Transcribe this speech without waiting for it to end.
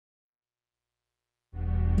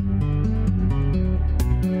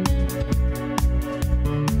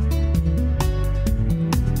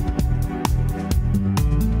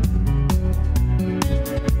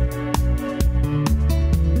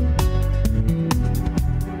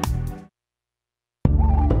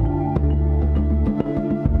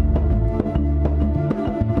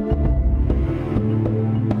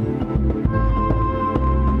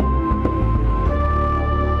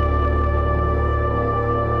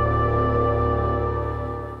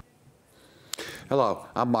Hello,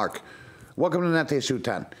 I'm Mark. Welcome to Nate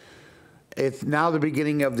Sutan. It's now the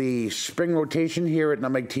beginning of the spring rotation here at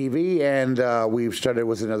Nutmeg TV, and we've started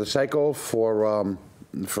with another cycle for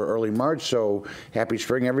early March, so happy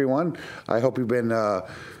spring, everyone. I hope you've been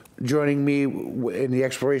joining me in the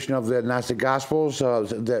exploration of the Gnostic Gospels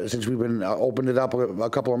since we've been opened it up a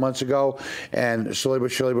couple of months ago, and slowly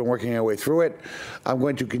but surely been working our way through it. I'm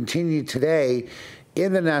going to continue today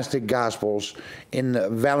in the Gnostic Gospels, in the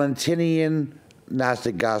Valentinian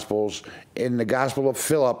Gnostic Gospels, in the Gospel of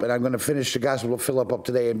Philip, and I'm going to finish the Gospel of Philip up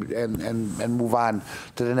today and move on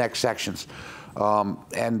to the next sections.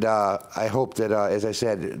 I hope that, as I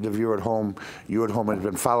said, the viewer at home, you at home, has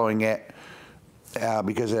been following it,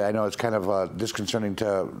 because I know it's kind of disconcerting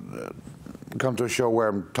to come to a show where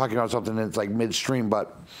I'm talking about something that's like midstream,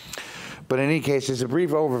 but in any case, it's a brief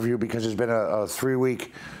overview because it's been a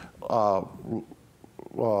 3-week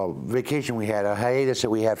vacation we had, a hiatus that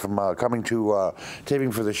we had from coming to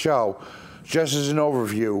taping for the show. Just as an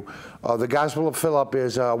overview, the Gospel of Philip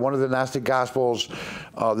is one of the Gnostic Gospels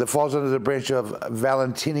that falls under the branch of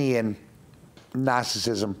Valentinian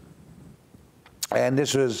Gnosticism. And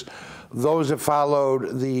this was those that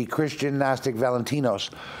followed the Christian Gnostic Valentinos.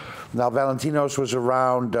 Now, Valentinos was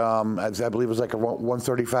around, I believe it was like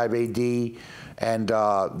 135 AD, and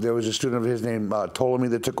there was a student of his named Ptolemy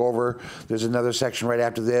that took over. There's another section right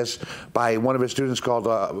after this by one of his students called,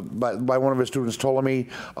 by one of his students, Ptolemy,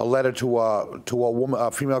 a letter to a woman, a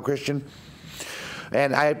female Christian.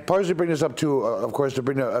 And I partially bring this up to, of course, to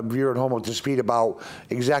bring a viewer at home up to speed about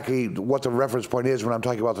exactly what the reference point is when I'm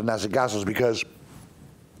talking about the Gnostic Gospels, because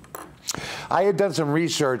I had done some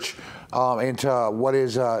research into what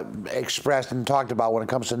is expressed and talked about when it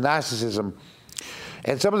comes to Gnosticism.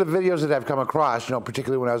 And some of the videos that I've come across,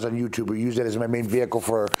 particularly when I was on YouTube, we used it as my main vehicle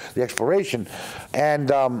for the exploration. And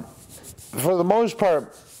for the most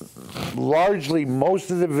part, largely most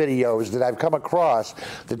of the videos that I've come across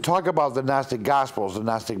that talk about the Gnostic Gospels, the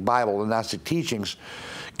Gnostic Bible, the Gnostic teachings,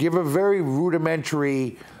 give a very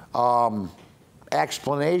rudimentary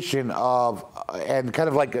explanation of, and kind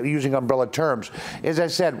of like using umbrella terms. As I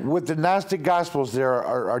said, with the Gnostic Gospels, there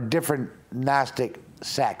are different Gnostic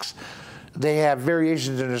sects. They have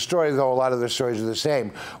variations in their story, though a lot of their stories are the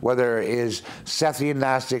same, whether it is Sethian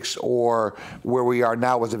Gnostics or where we are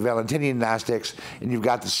now with the Valentinian Gnostics, and you've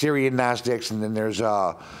got the Syrian Gnostics, and then there's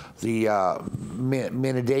the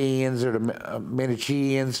Manichaeans or the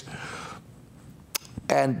Manichaeans.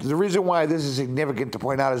 And the reason why this is significant to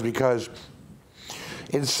point out is because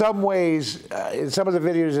in some ways, in some of the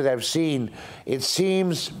videos that I've seen, it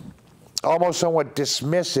seems almost somewhat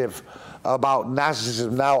dismissive about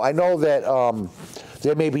Gnosticism. Now, I know that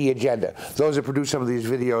there may be agenda. Those that produce some of these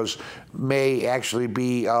videos may actually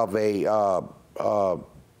be of a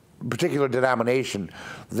particular denomination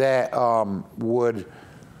that would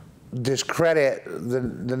discredit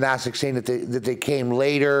the Gnostics, saying that they came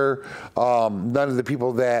later. None of the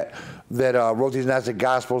people that wrote these Gnostic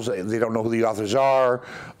Gospels, they don't know who the authors are.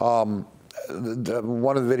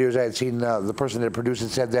 One of the videos I had seen, the person that produced it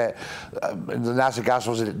said that in the Gnostic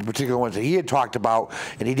Gospels, the particular ones that he had talked about,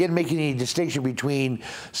 and he didn't make any distinction between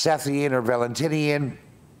Sethian or Valentinian,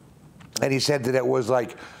 and he said that it was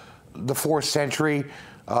like the 4th century,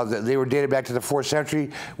 that they were dated back to the 4th century,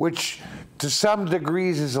 which to some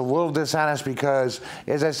degrees is a little dishonest because,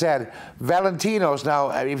 as I said, Valentinos, now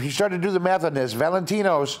if you start to do the math on this,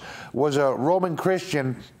 Valentinos was a Roman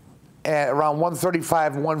Christian at around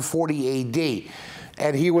 135, 140 AD.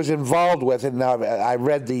 And he was involved with, and I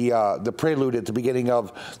read the prelude at the beginning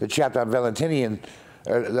of the chapter on Valentinian,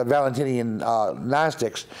 the Valentinian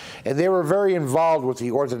Gnostics, and they were very involved with the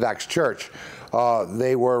Orthodox Church.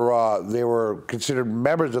 They were considered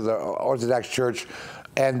members of the Orthodox Church,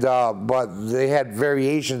 and but they had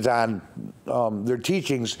variations on their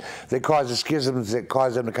teachings that caused the schisms that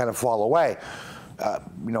caused them to kind of fall away.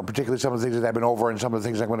 Particularly some of the things that I've been over and some of the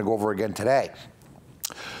things I'm going to go over again today.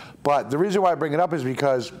 But the reason why I bring it up is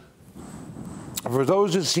because for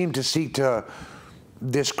those that seem to seek to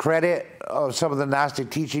discredit some of the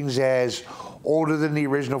Gnostic teachings as older than the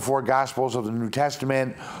original 4 Gospels of the New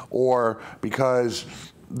Testament, or because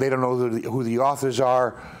they don't know who the authors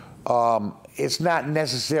are, it's not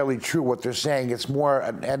necessarily true what they're saying. It's more,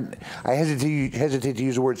 and I hesitate to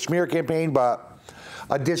use the word smear campaign, but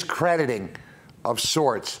a discrediting of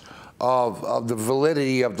sorts of the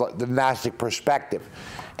validity of the Gnostic perspective.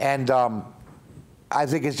 And I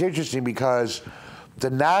think it's interesting because the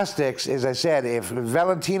Gnostics, as I said, if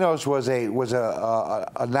Valentinos was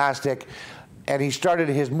a Gnostic and he started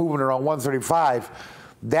his movement around 135,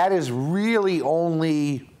 that is really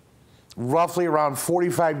only roughly around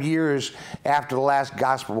 45 years after the last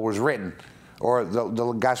gospel was written. or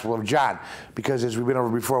the Gospel of John, because as we've been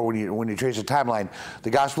over before, when you trace the timeline, the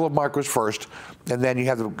Gospel of Mark was first, and then you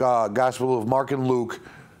have the Gospel of Mark and Luke.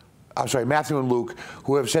 I'm sorry, Matthew and Luke,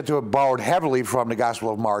 who have said to have borrowed heavily from the Gospel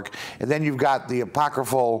of Mark, and then you've got the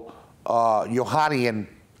apocryphal Johannian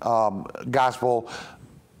Gospel,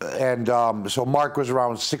 and so Mark was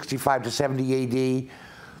around 65 to 70 A.D.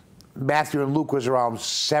 Matthew and Luke was around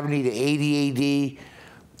 70 to 80 A.D.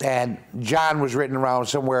 And John was written around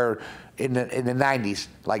somewhere in the 90s,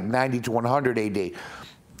 like 90 to 100 A.D.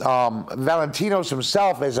 Valentinos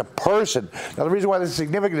himself as a person. Now, the reason why this is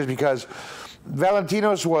significant is because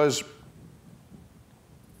Valentinos was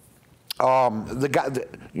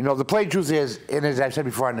the plain truth is, and as I've said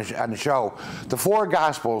before on the show, the four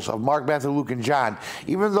Gospels of Mark, Matthew, Luke, and John,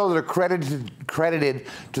 even though they're credited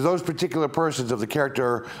to those particular persons of the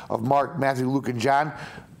character of Mark, Matthew, Luke, and John,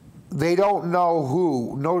 they don't know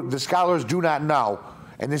who. No, the scholars do not know,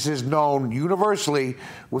 and this is known universally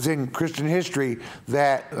within Christian history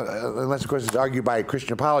that, unless of course it's argued by a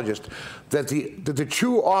Christian apologist, that the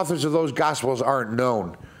true authors of those Gospels aren't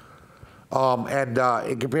known.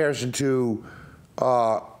 In comparison to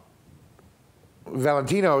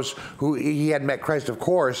Valentinos, who he had met Christ, of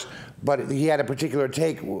course, but he had a particular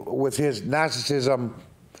take with his Gnosticism,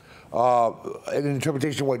 an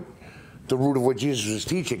interpretation of what the root of what Jesus was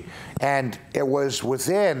teaching. And it was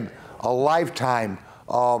within a lifetime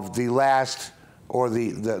of the last or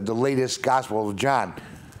the latest Gospel of John.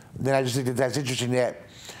 Then I just think that that's interesting that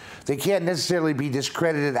they can't necessarily be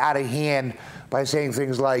discredited out of hand by saying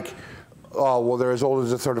things like, oh, well, they're as old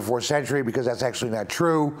as the 3rd or 4th century, because that's actually not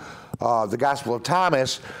true. The Gospel of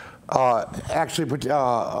Thomas, actually,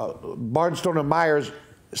 Barnstone and Myers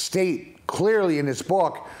state clearly in this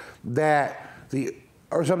book that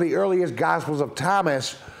some of the earliest Gospels of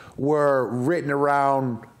Thomas were written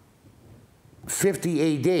around 50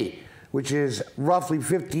 A.D., which is roughly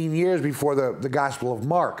 15 years before the Gospel of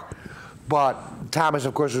Mark. But Thomas,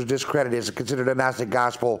 of course, was discredited as considered a Gnostic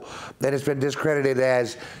gospel that has been discredited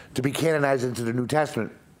as to be canonized into the New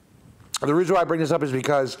Testament. The reason why I bring this up is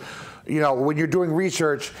because, when you're doing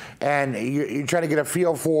research and you're trying to get a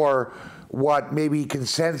feel for what maybe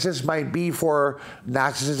consensus might be for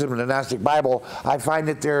Gnosticism and the Gnostic Bible, I find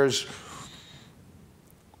that there's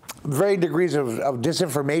varying degrees of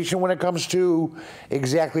disinformation when it comes to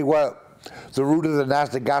exactly what the root of the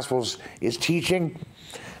Gnostic Gospels is teaching.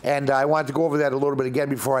 And I wanted to go over that a little bit again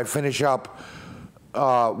before I finish up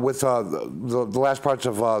with the last parts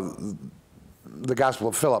of the Gospel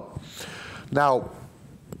of Philip. Now,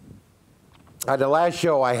 on the last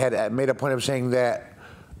show, I had made a point of saying that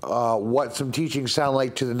what some teachings sound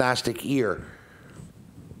like to the Gnostic ear.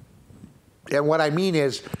 And what I mean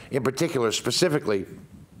is, in particular, specifically,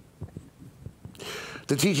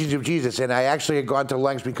 the teachings of Jesus. And I actually had gone to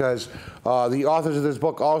lengths because the authors of this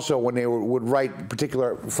book also, when they would write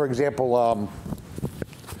particular, for example,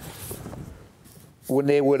 when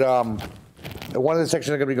they would, one of the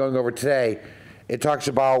sections I'm going to be going over today, it talks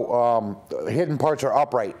about hidden parts are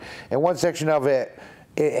upright. And one section of it,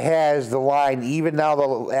 it has the line, even now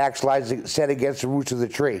the axe lies set against the roots of the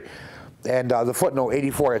tree. And the footnote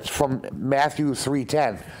 84, it's from Matthew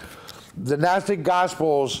 3:10. The Gnostic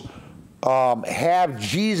Gospels have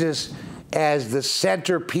Jesus as the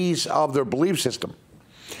centerpiece of their belief system.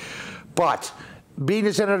 But being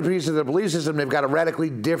the centerpiece of their belief system, they've got a radically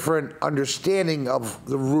different understanding of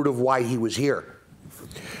the root of why he was here.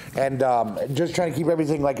 And just trying to keep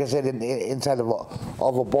everything, like I said, inside of a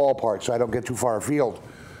ballpark so I don't get too far afield.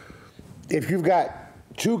 If you've got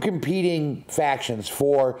two competing factions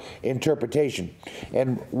for interpretation,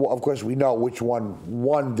 and of course we know which one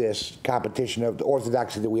won this competition of the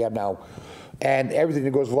orthodoxy that we have now, and everything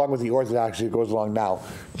that goes along with the orthodoxy that goes along now.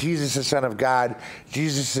 Jesus, the Son of God,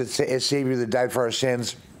 Jesus is Savior that died for our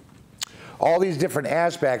sins. All these different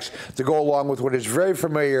aspects that go along with what is very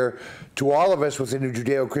familiar to all of us within the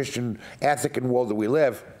Judeo-Christian ethic and world that we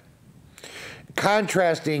live,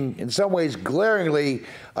 contrasting in some ways glaringly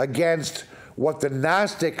against what the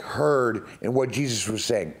Gnostic heard and what Jesus was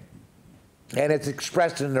saying. And it's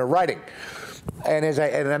expressed in their writing. And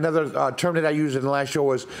another term that I used in the last show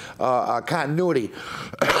was continuity.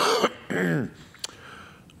 The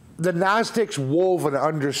Gnostics wove an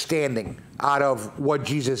understanding out of what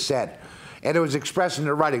Jesus said. And it was expressed in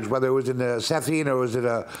their writings, whether it was in the Sethian or was it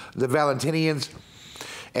the Valentinians.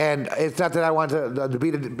 And it's not that I want to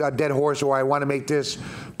beat a dead horse or I want to make this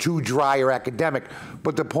too dry or academic.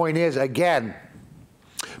 But the point is, again,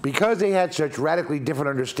 because they had such radically different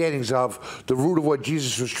understandings of the root of what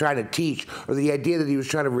Jesus was trying to teach or the idea that he was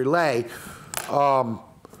trying to relay,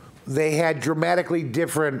 they had dramatically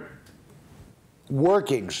different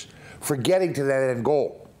workings for getting to that end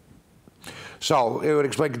goal. So it would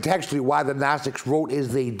explain contextually why the Gnostics wrote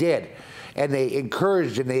as they did, and they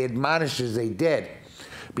encouraged and they admonished as they did,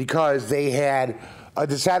 because they had a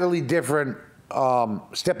decidedly different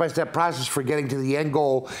step-by-step process for getting to the end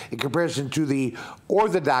goal in comparison to the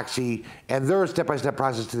orthodoxy and their step-by-step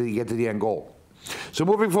process to get to the end goal. So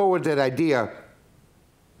moving forward with that idea,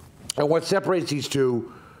 and what separates these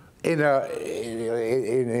two just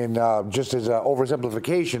as an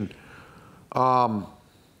oversimplification,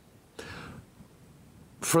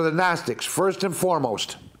 for the Gnostics, first and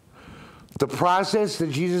foremost, the process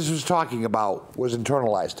that Jesus was talking about was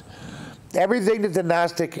internalized. Everything that the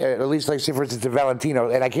Gnostic, at least like say for instance the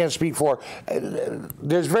Valentino, and I can't speak for,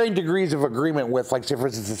 there's varying degrees of agreement with, like say for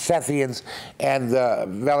instance the Sethians and the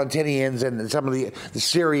Valentinians and some of the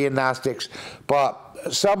Syrian Gnostics, but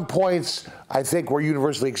some points I think were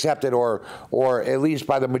universally accepted, or at least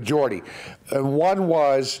by the majority. And one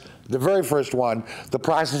was, the very first one, the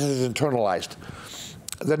process is internalized.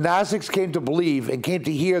 The Gnostics came to believe and came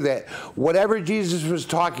to hear that whatever Jesus was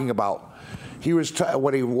talking about, he was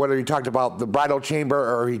whether he talked about the bridal chamber,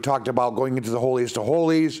 or he talked about going into the holiest of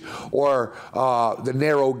holies, or the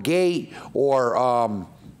narrow gate, or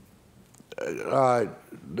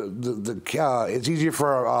it's easier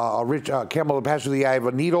for a rich camel to pass through the eye of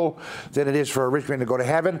a needle than it is for a rich man to go to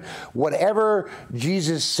heaven. Whatever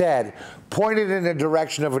Jesus said pointed in the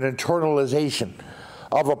direction of an internalization,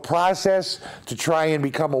 of a process to try and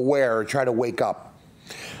become aware, or try to wake up.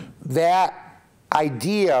 That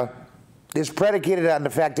idea is predicated on the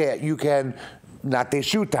fact that you can, not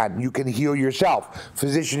teshutan, you can heal yourself,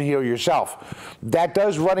 physician heal yourself. That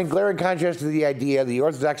does run in glaring contrast to the idea, the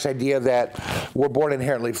orthodox idea, that we're born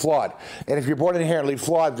inherently flawed. And if you're born inherently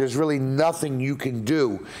flawed, there's really nothing you can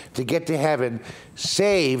do to get to heaven,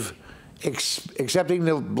 save accepting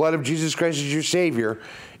the blood of Jesus Christ as your Savior,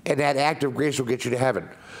 and that act of grace will get you to heaven.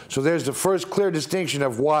 So there's the first clear distinction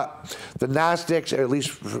of what the Gnostics, or at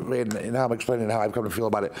least in how I'm explaining how I've come to feel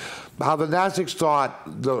about it, how the Gnostics thought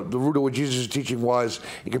the root of what Jesus' teaching was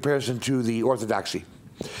in comparison to the orthodoxy.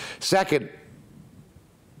 Second,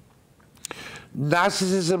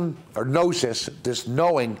 Gnosticism, or gnosis, this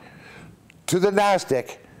knowing, to the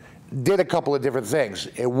Gnostic, did a couple of different things.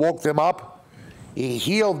 It woke them up, it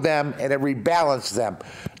healed them, and it rebalanced them.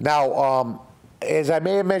 Now, as I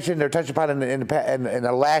may have mentioned or touched upon in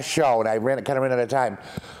the last show, and I kind of ran out of time,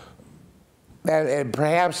 and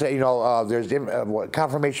perhaps there's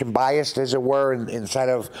confirmation bias, as it were, inside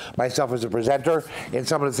of myself as a presenter in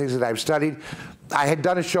some of the things that I've studied. I had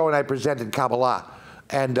done a show and I presented Kabbalah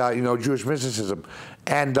and Jewish mysticism,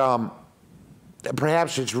 and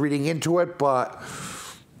perhaps it's reading into it, but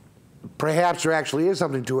perhaps there actually is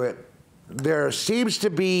something to it. There seems to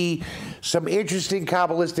be some interesting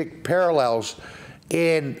Kabbalistic parallels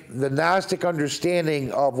in the Gnostic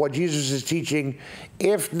understanding of what Jesus is teaching,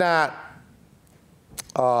 if not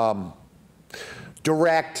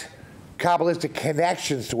direct Kabbalistic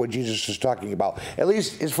connections to what Jesus is talking about, at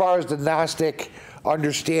least as far as the Gnostic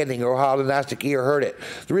understanding, or how the Gnostic ear heard it.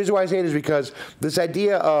 The reason why I say it is because this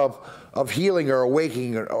idea of healing, or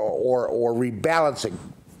awakening, or rebalancing,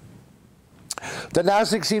 the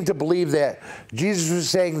Gnostics seem to believe that Jesus was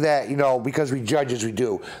saying that, because we judge as we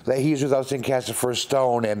do, that he is without sin cast the first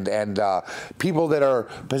stone, and people that are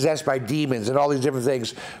possessed by demons and all these different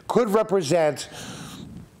things could represent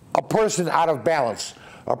a person out of balance.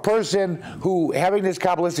 A person who, having this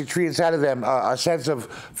Kabbalistic tree inside of them, a sense of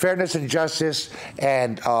fairness and justice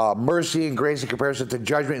and mercy and grace in comparison to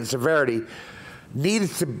judgment and severity,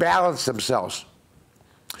 needs to balance themselves.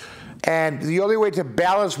 And the only way to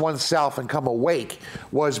balance oneself and come awake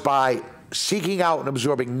was by seeking out and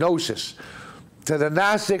absorbing gnosis. To the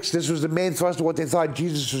Gnostics, this was the main thrust of what they thought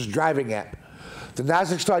Jesus was driving at. The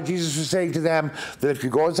Gnostics thought Jesus was saying to them that if you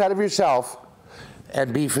go inside of yourself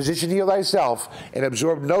and be physician heal thyself and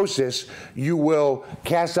absorb gnosis, you will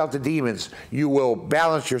cast out the demons, you will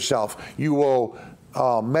balance yourself, you will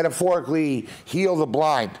metaphorically heal the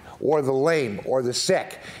blind or the lame or the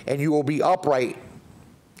sick, and you will be upright.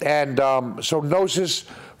 And so gnosis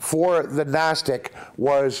for the Gnostic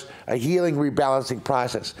was a healing, rebalancing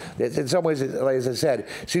process. In some ways, as I said,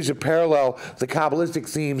 seems to parallel the Kabbalistic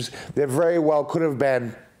themes that very well could have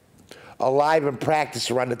been alive and practiced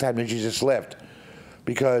around the time that Jesus lived.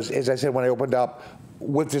 Because, as I said, when I opened up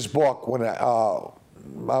with this book,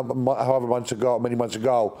 however many months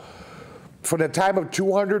ago, from the time of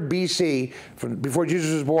 200 BC, before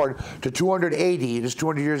Jesus was born, to 280, just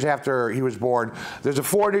 200 years after he was born, there's a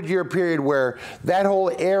 400-year period where that whole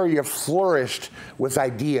area flourished with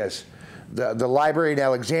ideas. the library in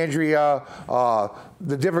Alexandria,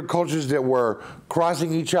 the different cultures that were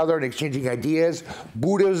crossing each other and exchanging ideas.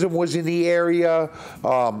 Buddhism was in the area.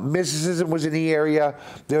 Mysticism was in the area.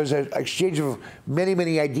 There was an exchange of many,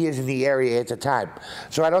 many ideas in the area at the time.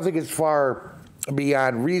 So I don't think it's far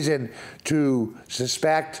beyond reason to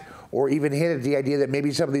suspect or even hint at the idea that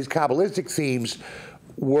maybe some of these Kabbalistic themes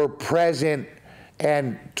were present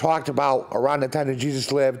and talked about around the time that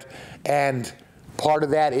Jesus lived, and part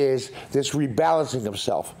of that is this rebalancing of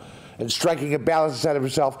self and striking a balance inside of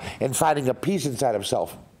himself and finding a peace inside of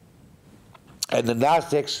himself. And the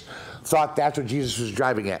Gnostics thought that's what Jesus was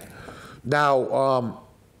driving at. Now,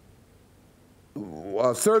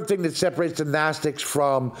 a third thing that separates the Gnostics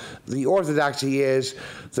from the Orthodoxy is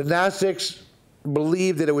the Gnostics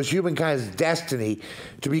believed that it was humankind's destiny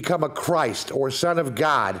to become a Christ or Son of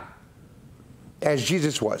God, as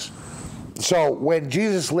Jesus was. So when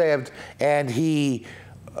Jesus lived and he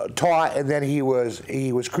taught, and then he was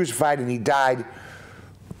crucified and he died,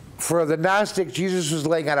 for the Gnostics, Jesus was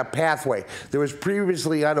laying out a pathway that was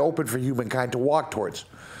previously unopened for humankind to walk towards.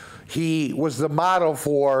 He was the model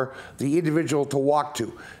for the individual to walk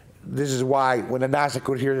to. This is why when a Gnostic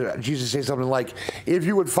would hear Jesus say something like, "If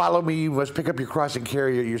you would follow me, you must pick up your cross and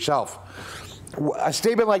carry it yourself." A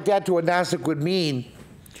statement like that to a Gnostic would mean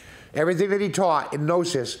everything that he taught in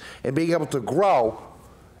Gnosis and being able to grow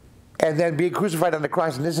and then being crucified on the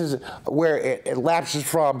cross. And this is where it lapses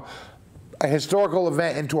from a historical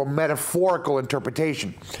event into a metaphorical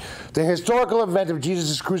interpretation. The historical event of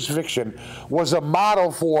Jesus' crucifixion was a model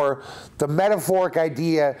for the metaphoric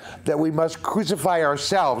idea that we must crucify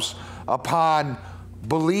ourselves upon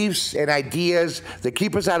beliefs and ideas that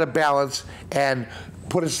keep us out of balance and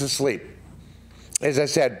put us to sleep. As I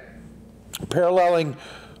said, paralleling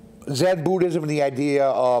Zen Buddhism and the idea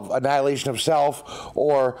of annihilation of self,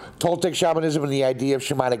 or Toltec shamanism and the idea of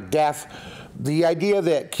shamanic death, the idea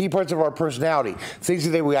that key parts of our personality, things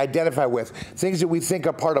that we identify with, things that we think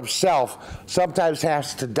are part of self, sometimes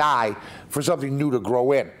has to die for something new to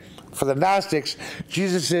grow in. For the Gnostics,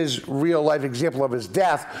 Jesus' real-life example of his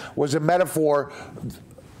death was a metaphor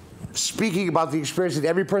speaking about the experience that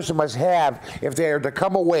every person must have if they are to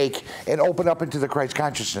come awake and open up into the Christ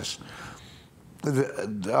consciousness.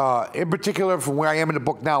 In particular, from where I am in the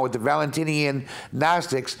book now with the Valentinian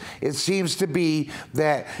Gnostics, it seems to be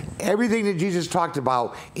that everything that Jesus talked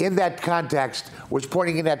about in that context was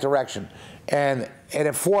pointing in that direction. And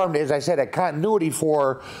it formed, as I said, a continuity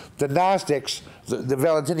for the Gnostics, the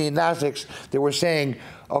Valentinian Gnostics, that were saying,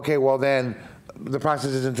 okay, well then, the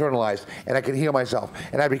process is internalized, and I can heal myself,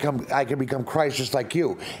 and I can become Christ just like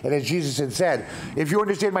you. And as Jesus had said, if you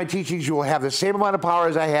understand my teachings, you will have the same amount of power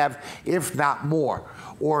as I have, if not more.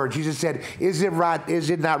 Or Jesus said, is it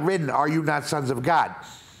not written, are you not sons of God?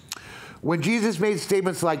 When Jesus made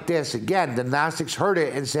statements like this, again, the Gnostics heard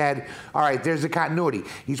it and said, all right, there's the continuity.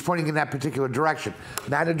 He's pointing in that particular direction.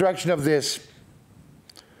 Not in the direction of this,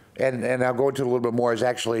 and I'll go into it a little bit more, is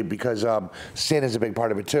actually because sin is a big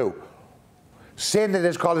part of it too. Sin that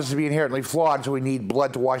has caused us to be inherently flawed, so we need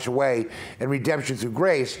blood to wash away and redemption through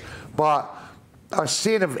grace, but a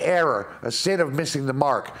sin of error, a sin of missing the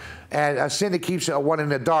mark, and a sin that keeps one in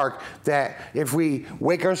the dark, that if we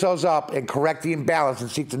wake ourselves up and correct the imbalance and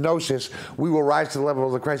seek the gnosis, we will rise to the level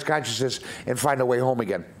of the Christ consciousness and find a way home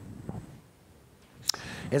again.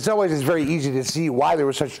 In some ways, it's very easy to see why there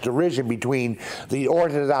was such derision between the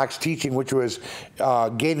Orthodox teaching, which was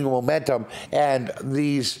gaining momentum, and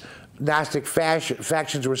these Gnostic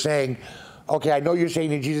factions were saying, okay, I know you're saying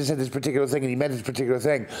that Jesus said this particular thing and he meant this particular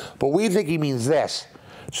thing, but we think he means this.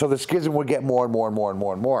 So the schism would get more and more and more and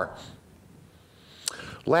more and more.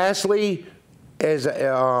 Lastly, as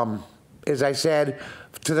I said,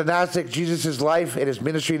 to the Gnostic, Jesus' life and his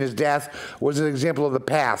ministry and his death was an example of the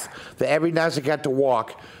path that every Gnostic had to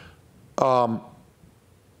walk,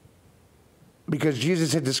 because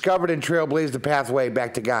Jesus had discovered and trailblazed the pathway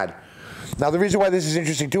back to God. Now, the reason why this is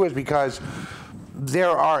interesting too is because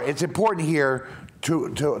it's important here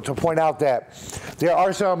to point out that there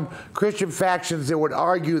are some Christian factions that would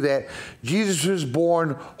argue that Jesus was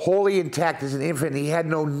born wholly intact as an infant and he had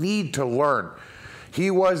no need to learn.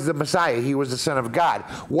 He was the Messiah. He was the Son of God.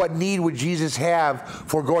 What need would Jesus have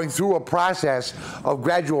for going through a process of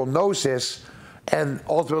gradual gnosis and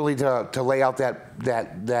ultimately to lay out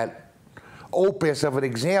that opus of an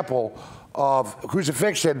example of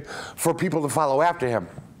crucifixion for people to follow after him?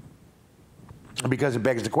 Because it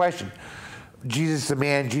begs the question. Jesus the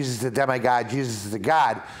man, Jesus the demigod, Jesus the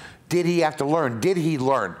God. Did he have to learn? Did he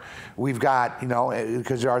learn? We've got,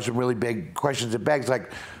 because there are some really big questions it begs,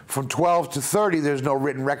 like from 12 to 30, there's no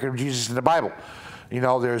written record of Jesus in the Bible.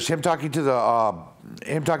 There's him talking to the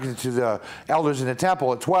him talking to the elders in the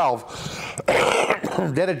temple at 12.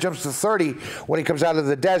 Then it jumps to 30 when he comes out of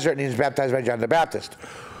the desert and he's baptized by John the Baptist.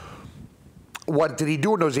 What did he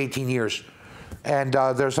do in those 18 years? And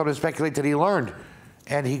there's some that speculate that he learned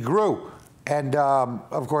and he grew. And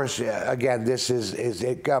of course, again, this is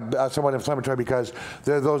somewhat inflammatory because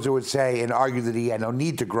there are those who would say and argue that he had no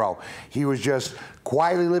need to grow. He was just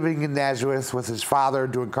quietly living in Nazareth with his father,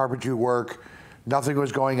 doing carpentry work. Nothing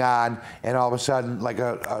was going on, and all of a sudden, like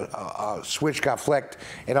a switch got flicked,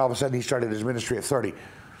 and all of a sudden he started his ministry at 30.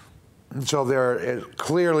 And so there is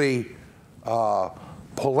clearly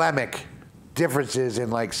polemic differences in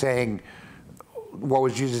like saying, what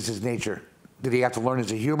was Jesus' nature? Did he have to learn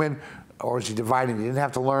as a human? Or is he divine and he didn't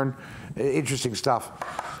have to learn? Interesting stuff.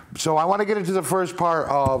 So I want to get into the first part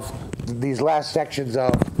of these last sections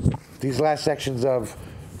of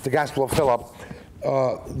the Gospel of Philip.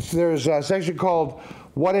 There's a section called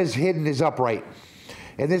 "What is Hidden is Upright,"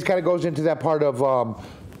 and this kind of goes into that part of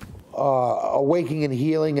awakening and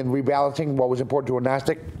healing and rebalancing what was important to a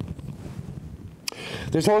Gnostic.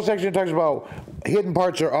 This whole section talks about hidden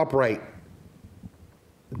parts are upright.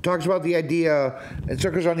 It talks about the idea, it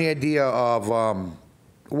circles on the idea of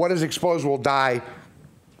what is exposed will die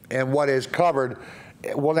and what is covered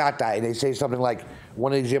will not die. And they say something like,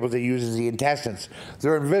 one of the examples they use is the intestines.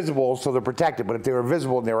 They're invisible, so they're protected. But if they were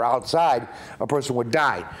invisible and they were outside, a person would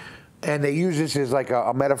die. And they use this as like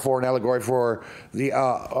a metaphor, an allegory for the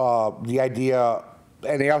idea,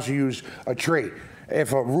 and they also use a tree.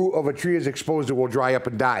 If a root of a tree is exposed, it will dry up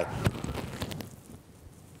and die.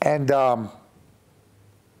 And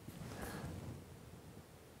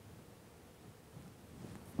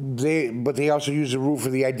they also use the root for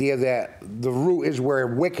the idea that the root is where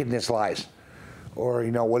wickedness lies, or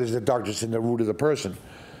what is the darkness in the root of the person,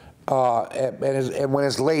 and when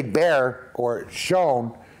it's laid bare or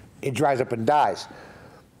shown, it dries up and dies.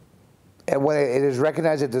 And when it is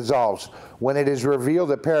recognized, it dissolves. When it is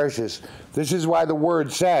revealed, it perishes. This is why the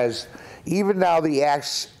word says, "Even now the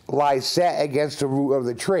axe lies set against the root of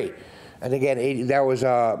the tree." And again, that was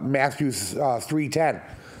Matthew 3:10.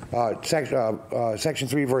 Section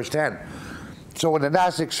 3, verse 10. So when the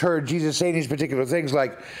Gnostics heard Jesus saying these particular things,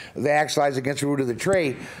 like the axe lies against the root of the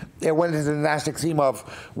tree, it went into the Gnostic theme of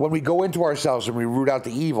when we go into ourselves and we root out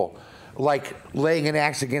the evil, like laying an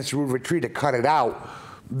axe against the root of a tree to cut it out.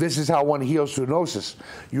 This is how one heals through gnosis.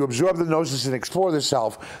 You absorb the gnosis and explore the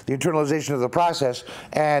self, the internalization of the process,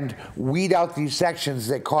 and weed out these sections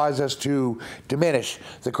that cause us to diminish,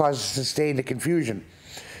 that cause us to stay in the confusion.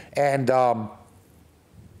 And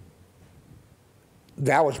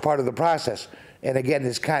that was part of the process. And again,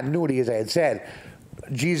 this continuity, as I had said,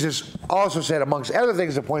 Jesus also said, amongst other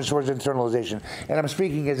things, that points towards internalization. And I'm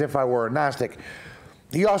speaking as if I were a Gnostic.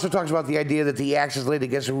 He also talks about the idea that the axe is laid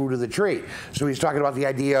against the root of the tree. So he's talking about the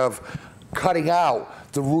idea of cutting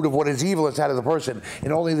out the root of what is evil inside of the person.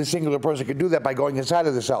 And only the singular person can do that by going inside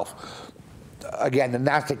of the self. Again, the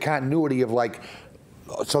Gnostic continuity of like,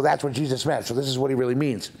 so that's what Jesus meant. So this is what he really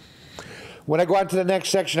means. When I go on to the next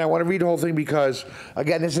section, I want to read the whole thing because,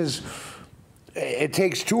 again, it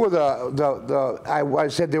takes two of I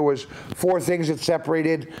said there was four things that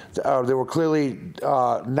separated. They were clearly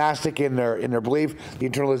Gnostic in their belief: the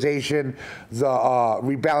internalization, the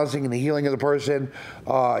rebalancing and the healing of the person,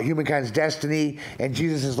 humankind's destiny, and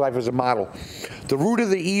Jesus' life as a model. The root of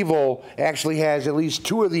the evil actually has at least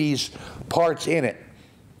two of these parts in it.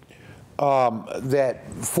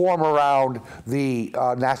 That form around the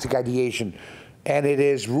Gnostic ideation, and it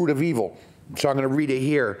is root of evil. So I'm going to read it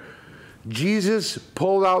here. Jesus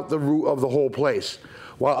pulled out the root of the whole place,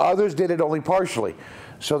 while others did it only partially.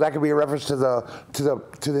 So that could be a reference to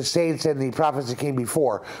the saints and the prophets that came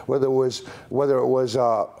before, whether it was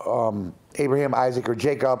Abraham, Isaac, or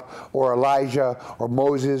Jacob, or Elijah, or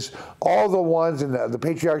Moses. All the ones and the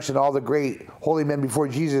patriarchs and all the great holy men before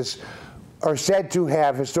Jesus are said to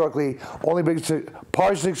have historically only been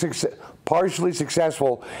partially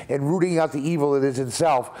successful in rooting out the evil that is in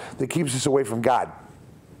self that keeps us away from God.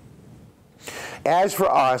 As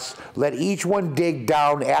for us, let each one dig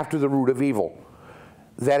down after the root of evil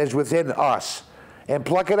that is within us and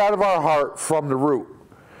pluck it out of our heart from the root.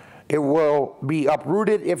 It will be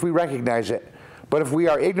uprooted if we recognize it, but if we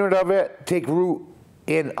are ignorant of it, take root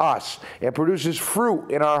in us. It produces fruit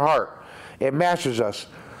in our heart. It masters us.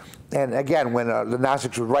 And again, when the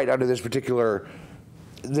Gnostics would write under this particular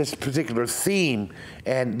this particular theme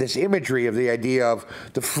and this imagery of the idea of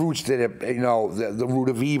the fruits that the root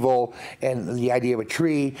of evil, and the idea of a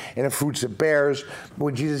tree and the fruits it bears.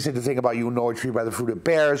 When Jesus said the thing about, you know a tree by the fruit it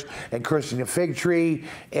bears, and cursing a fig tree,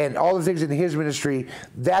 and all the things in his ministry,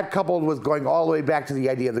 that coupled with going all the way back to the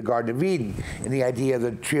idea of the Garden of Eden and the idea of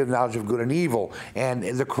the tree of the knowledge of good and evil, and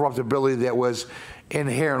the corruptibility that was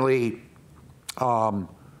inherently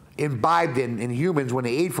imbibed in humans when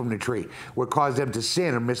they ate from the tree, what caused them to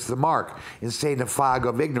sin and miss the mark and stay in the fog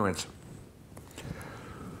of ignorance.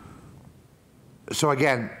 So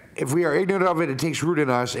again, if we are ignorant of it, it takes root in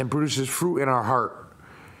us and produces fruit in our heart.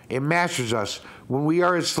 It masters us. When we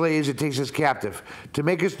are his slaves, it takes us captive to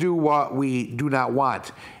make us do what we do not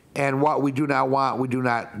want, and what we do not want, we do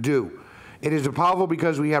not do. It is powerful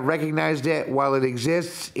because we have recognized it while it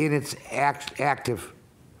exists in its active.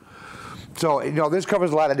 So, this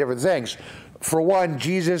covers a lot of different things. For one,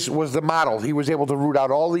 Jesus was the model. He was able to root out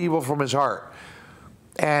all the evil from his heart.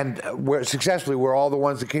 And successfully, where all the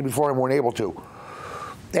ones that came before him weren't able to.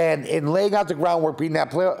 And in laying out the groundwork, being that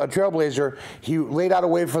trailblazer, he laid out a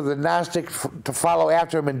way for the Gnostic to follow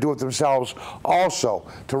after him and do it themselves also,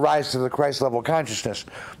 to rise to the Christ-level consciousness.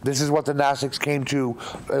 This is what the Gnostics came to,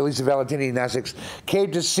 at least the Valentinian Gnostics, came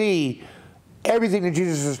to see everything that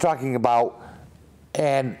Jesus was talking about,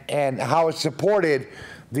 and how it supported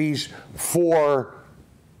these four,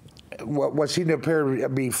 what seemed to appear to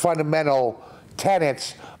be fundamental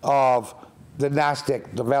tenets of the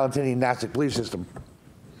Valentinian Gnostic belief system.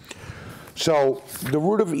 So the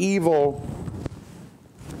root of evil,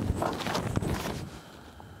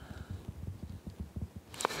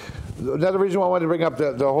 another reason why I wanted to bring up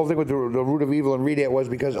the whole thing with the root of evil and read it was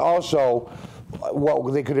because also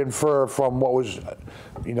what they could infer from what was,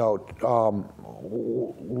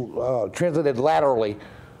 translated laterally,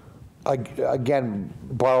 again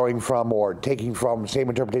borrowing from or taking from same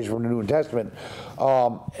interpretation from the New Testament,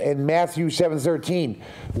 in Matthew 7:13,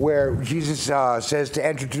 where Jesus says to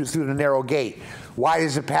enter through the narrow gate. Wide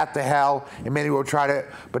is the path to hell, and many will try to,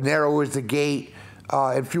 but narrow is the gate,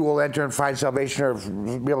 and few will enter and find salvation or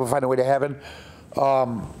be able to find a way to heaven.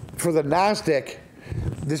 For the Gnostic,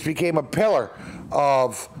 this became a pillar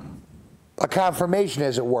of a confirmation,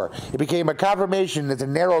 as it were. It became a confirmation that the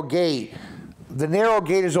narrow gate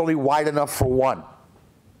is only wide enough for one.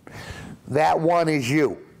 That one is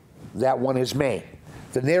you. That one is me.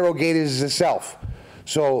 The narrow gate is the self.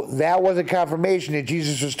 So that was a confirmation that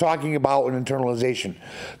Jesus was talking about an internalization.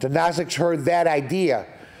 The Gnostics heard that idea,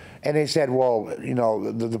 and they said, well,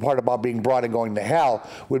 the part about being brought and going to hell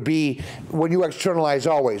would be when you externalize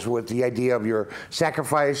always with the idea of your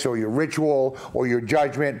sacrifice or your ritual or your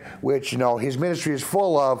judgment, which, his ministry is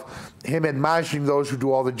full of him admonishing those who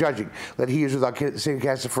do all the judging. That he is without sin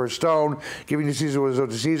cast the first stone, giving to Caesar what is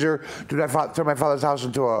owed to Caesar, do not turn my father's house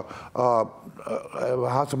into a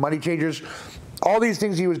house of money changers. All these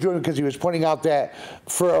things he was doing because he was pointing out that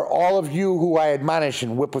for all of you who I admonish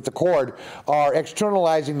and whip with the cord are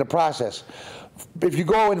externalizing the process. If you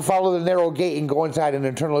go and follow the narrow gate and go inside an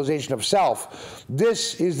internalization of self,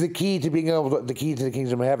 this is the key to being able to, the key to the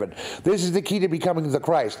kingdom of heaven. This is the key to becoming the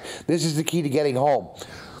Christ. This is the key to getting home.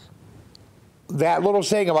 That little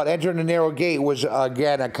saying about entering the narrow gate was,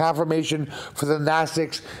 again, a confirmation for the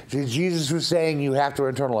Gnostics. Jesus was saying you have to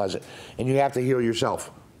internalize it, and you have to heal yourself.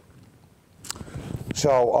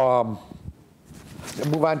 So,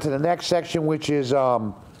 move on to the next section, which is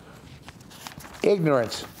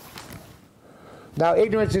ignorance. Now,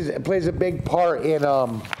 ignorance plays a big part in, is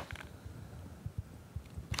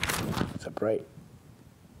that right?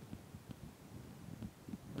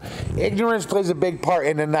 Ignorance plays a big part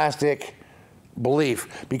in the Gnostic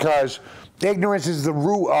belief, because ignorance is the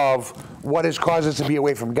root of what has caused us to be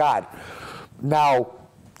away from God. Now,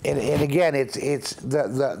 and again, it's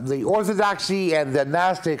the Orthodoxy and the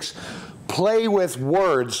Gnostics play with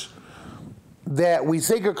words that we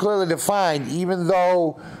think are clearly defined, even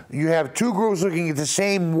though you have two groups looking at the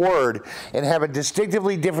same word and having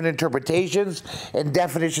distinctively different interpretations and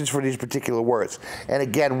definitions for these particular words. And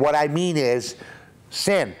again, what I mean is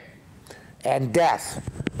sin and death.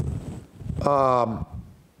 Or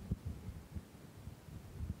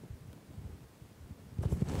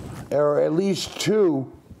at least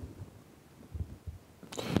two.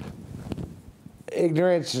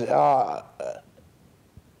 Ignorance, I'm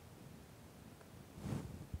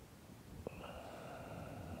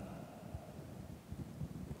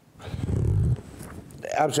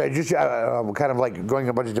sorry, I'm kind of like going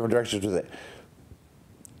a bunch of different directions with it.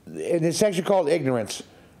 In this section called ignorance,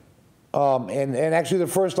 and actually the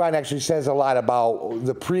first line actually says a lot about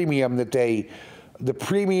the premium that the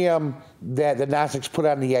Gnostics put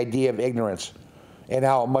on the idea of ignorance. and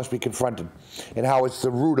how it must be confronted, and how it's the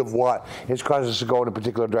root of what has caused us to go in a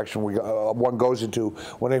particular direction one goes into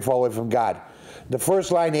when they fall away from God. The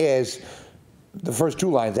first line is, the first two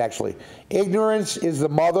lines actually, ignorance is the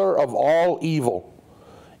mother of all evil.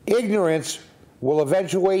 Ignorance will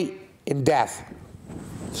eventuate in death.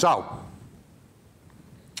 So,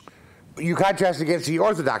 you contrast against the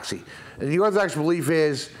orthodoxy. And the orthodox belief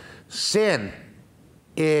is sin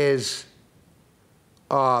is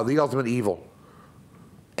the ultimate evil.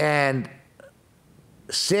 And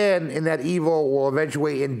sin in that evil will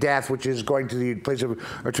eventuate in death, which is going to the place of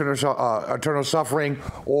eternal suffering,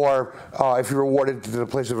 or if you're rewarded, to the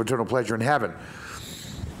place of eternal pleasure in heaven.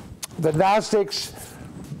 The Gnostics,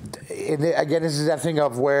 again, this is that thing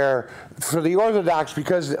of where, for the Orthodox,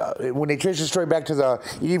 because when they trace the story back to the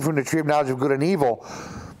eating from the tree of knowledge of good and evil,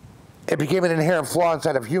 it became an inherent flaw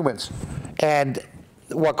inside of humans, and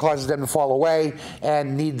what causes them to fall away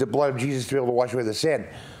and need the blood of Jesus to be able to wash away the sin.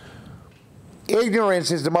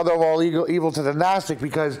 Ignorance is the mother of all evil to the Gnostic,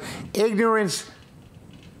 because ignorance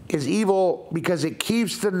is evil because it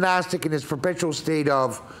keeps the Gnostic in this perpetual state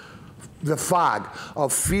of the fog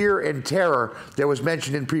of fear and terror that was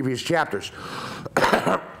mentioned in previous chapters.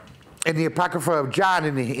 In the Apocrypha of John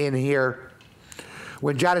in here,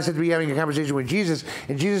 when John is said to be having a conversation with Jesus,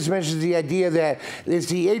 and Jesus mentions the idea that it's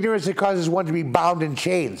the ignorance that causes one to be bound in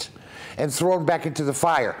chains and thrown back into the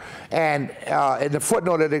fire. And in the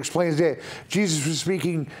footnote, it explains that Jesus was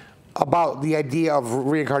speaking about the idea of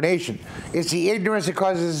reincarnation. It's the ignorance that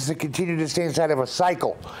causes us to continue to stay inside of a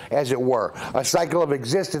cycle, as it were, a cycle of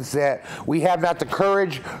existence that we have not the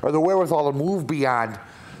courage or the wherewithal to move beyond,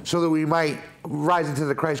 so that we might rise into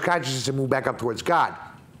the Christ consciousness and move back up towards God.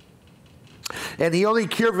 And the only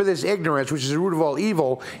cure for this ignorance, which is the root of all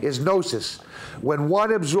evil, is gnosis. When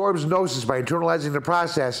one absorbs gnosis by internalizing the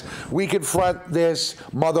process, we confront this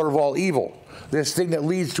mother of all evil, this thing that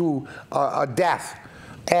leads to a death.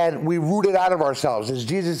 And we root it out of ourselves, as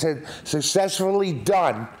Jesus had successfully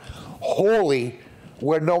done wholly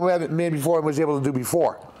where no man before him was able to do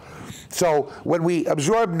before. So when we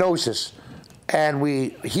absorb gnosis and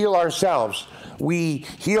we heal ourselves, we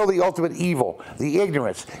heal the ultimate evil, the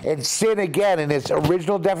ignorance. And sin, again, in its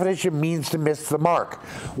original definition, means to miss the mark.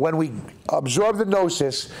 When we absorb the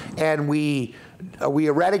gnosis and we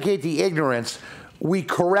eradicate the ignorance, we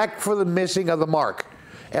correct for the missing of the mark.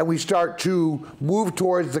 And we start to move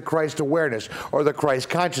towards the Christ awareness or the Christ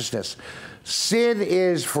consciousness. Sin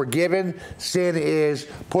is forgiven. Sin is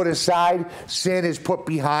put aside. Sin is put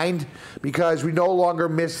behind because we no longer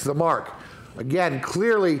miss the mark. Again,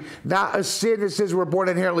 clearly not a sin that says we're born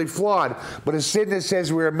inherently flawed, but a sin that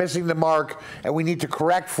says we're missing the mark and we need to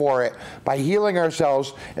correct for it by healing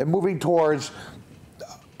ourselves and moving towards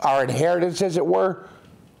our inheritance, as it were,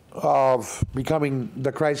 of becoming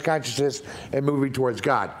the Christ consciousness and moving towards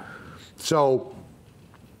God. So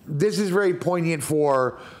this is very poignant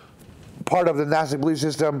for part of the Gnostic belief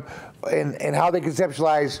system and how they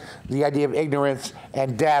conceptualize the idea of ignorance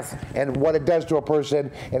and death and what it does to a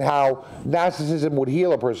person and how Gnosticism would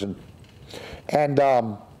heal a person. And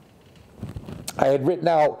I had written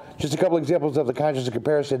out just a couple examples of the consciousness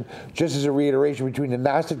comparison, just as a reiteration between the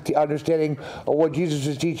Gnostic understanding of what Jesus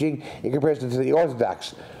was teaching in comparison to the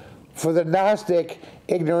Orthodox. For the Gnostic,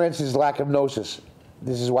 ignorance is lack of gnosis.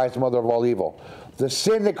 This is why it's the mother of all evil. The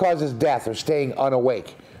sin that causes death or staying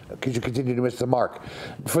unawake, because you continue to miss the mark.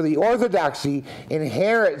 For the Orthodoxy,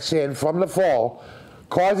 inherent sin from the fall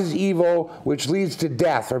causes evil, which leads to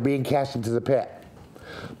death or being cast into the pit.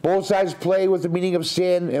 Both sides play with the meaning of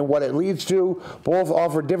sin and what it leads to. Both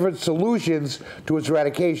offer different solutions to its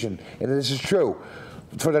eradication, and this is true.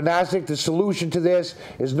 For the Gnostic, the solution to this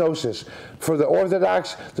is gnosis. For the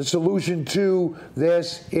Orthodox, the solution to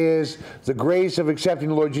this is the grace of accepting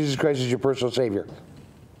the Lord Jesus Christ as your personal Savior.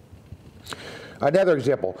 Another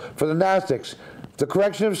example, for the Gnostics, the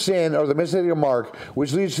correction of sin or the missing of the mark,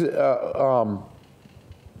 which leads to,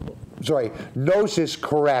 gnosis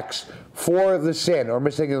corrects for the sin or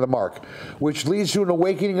missing of the mark, which leads to an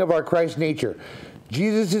awakening of our Christ nature.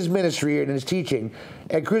 Jesus' ministry and his teaching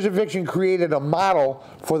and crucifixion created a model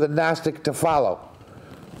for the Gnostic to follow.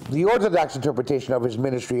 The Orthodox interpretation of his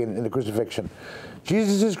ministry and the crucifixion.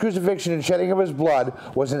 Jesus' crucifixion and shedding of his blood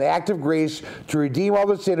was an act of grace to redeem all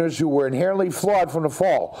the sinners who were inherently flawed from the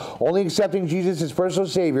fall. Only accepting Jesus as personal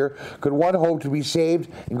Savior could one hope to be saved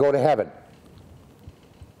and go to heaven.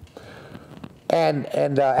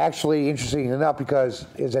 And actually, interesting enough, because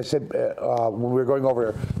as I said when we were going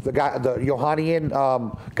over the Johannine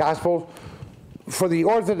Gospel, for the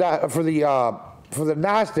Orthodox, for the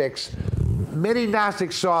Gnostics, many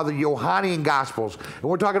Gnostics saw the Johannine Gospels, and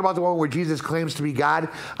we're talking about the one where Jesus claims to be God.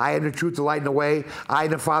 I am the truth, the light, and the way. I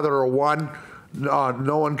and the Father are one.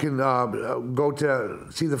 No one can go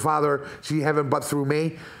to see the Father, see heaven, but through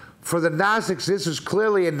me. For the Gnostics, this is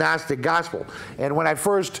clearly a Gnostic gospel. And when I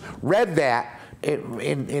first read that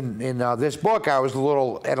in this book, I was a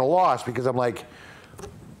little at a loss, because I'm like,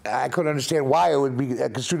 I couldn't understand why it would be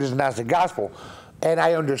construed as a Gnostic gospel. And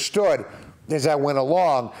I understood as I went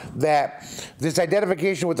along that this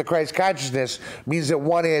identification with the Christ consciousness means that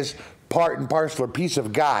one is part and parcel or piece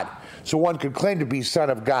of God. So one could claim to be son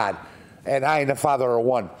of God, and I and the Father are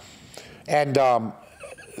one. And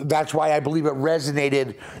that's why I believe it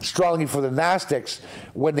resonated strongly for the Gnostics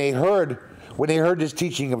when they heard this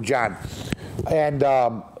teaching of John. And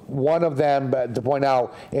one of them, to point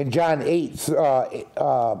out, in John 8,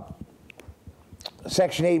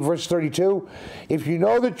 section 8, verse 32, if you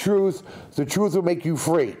know the truth will make you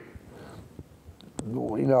free.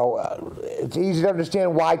 You know, it's easy to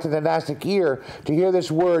understand why to the Gnostic ear, to hear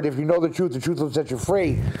this word, if you know the truth will set you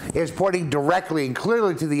free, is pointing directly and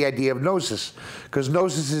clearly to the idea of gnosis, because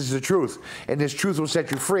gnosis is the truth, and this truth will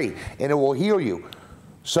set you free, and it will heal you.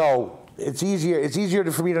 So it's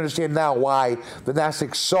easier for me to understand now why the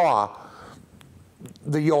Gnostics saw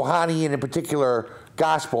the Johannine in particular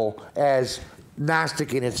gospel as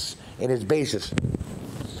Gnostic in its basis.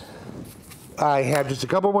 I have just a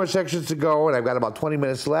couple more sections to go, and I've got about 20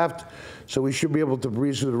 minutes left, so we should be able to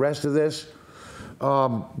breeze through the rest of this.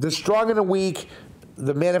 The strong and the weak,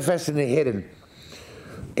 the manifest and the hidden.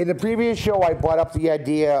 In the previous show, I brought up the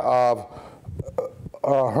idea of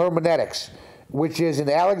hermeneutics, which is an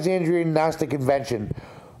Alexandrian Gnostic invention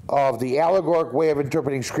of the allegoric way of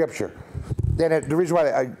interpreting Scripture. Then the reason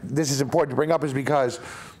why this is important to bring up is because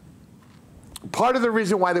part of the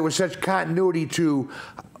reason why there was such continuity to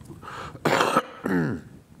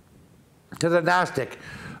the Gnostic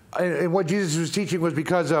and what Jesus was teaching was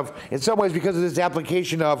because of, in some ways, because of this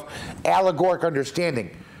application of allegoric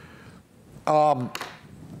understanding.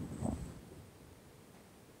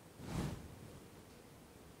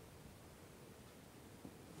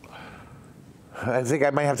 I think I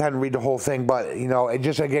might have time to read the whole thing, but, you know, and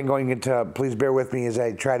just again going into, please bear with me as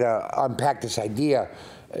I try to unpack this idea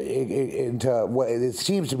into what it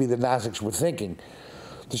seems to be the Gnostics were thinking.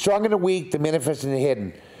 The strong and the weak, the manifest and the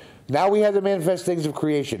hidden. Now we have the manifest things of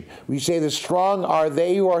creation. We say the strong are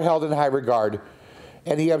they who are held in high regard,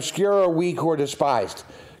 and the obscure are weak who are despised.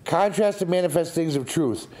 Contrast the manifest things of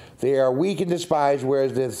truth. They are weak and despised,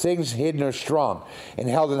 whereas the things hidden are strong and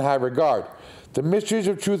held in high regard. The mysteries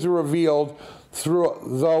of truth are revealed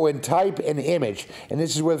though in type and image. And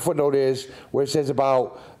this is where the footnote is, where it says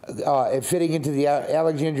about it fitting into the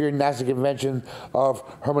Alexandrian Gnostic invention of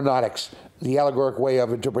hermeneutics, the allegoric way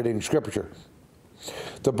of interpreting Scripture.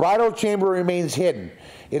 The bridal chamber remains hidden.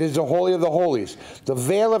 It is the holy of the holies. The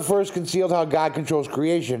veil at first concealed how God controls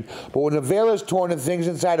creation, but when the veil is torn and things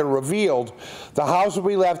inside are revealed, the house will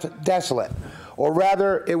be left desolate, or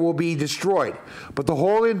rather, it will be destroyed. But the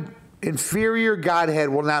whole inferior Godhead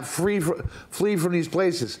will not flee from these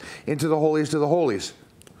places into the holiest of the holies,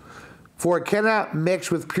 for it cannot mix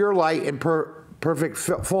with pure light and perfect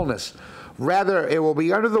fullness. Rather, it will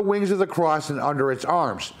be under the wings of the cross and under its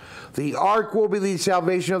arms. The ark will be the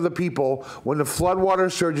salvation of the people when the floodwater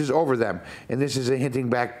surges over them. And this is going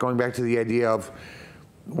back to the idea of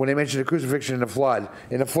when they mention the crucifixion and the flood.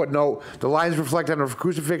 In the footnote, the lines reflect on the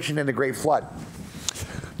crucifixion and the great flood.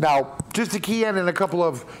 Now, just to key in a couple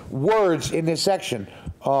of words in this section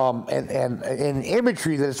and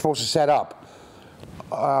imagery that it's supposed to set up.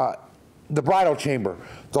 The bridal chamber,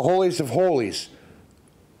 the holiest of holies.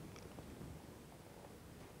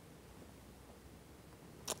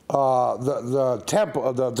 The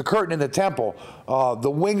temple, the curtain in the temple, the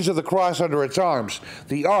wings of the cross under its arms,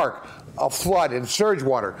 the ark, a flood and surge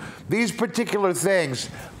water. These particular things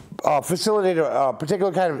facilitate a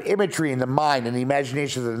particular kind of imagery in the mind and the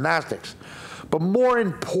imagination of the Gnostics. But more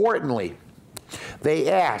importantly,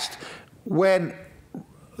 they asked, when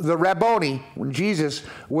the Rabboni, when Jesus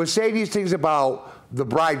was saying these things about the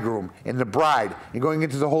bridegroom and the bride and going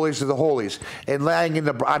into the holiest of the holies and laying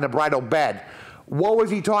on the bridal bed, what was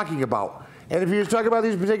he talking about? And if he was talking about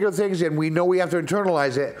these particular things, and we know we have to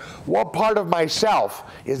internalize it, what part of myself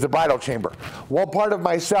is the bridal chamber? What part of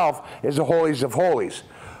myself is the holiest of holies?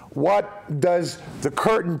 What does the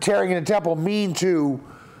curtain tearing in the temple mean to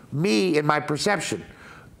me in my perception?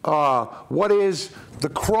 What is the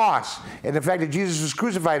cross and the fact that Jesus was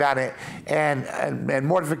crucified on it and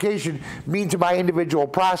mortification mean to my individual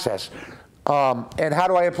process? And how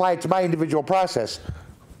do I apply it to my individual process?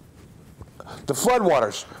 The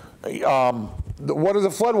floodwaters, what do the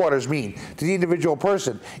floodwaters mean to the individual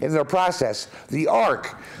person in their process? The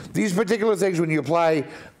ark. These particular things, when you apply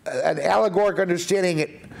an allegoric understanding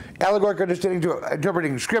to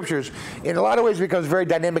interpreting scriptures, in a lot of ways becomes very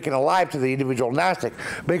dynamic and alive to the individual Gnostic,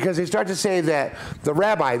 because they start to say that the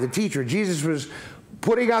rabbi, the teacher, Jesus was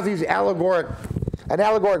putting out an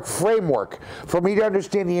allegoric framework for me to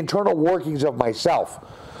understand the internal workings of myself,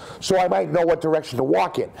 so I might know what direction to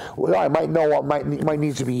walk in. Well, I might know what might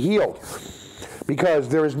needs to be healed, because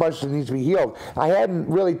there is much that needs to be healed. I hadn't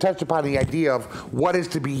really touched upon the idea of what is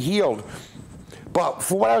to be healed, but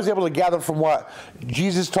from what I was able to gather from what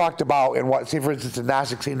Jesus talked about and what, say for instance, the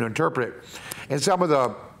Gnostics seem to interpret, and some of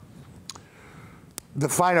the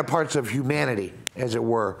finer parts of humanity, as it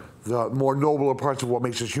were, the more nobler parts of what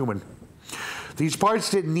makes us human. These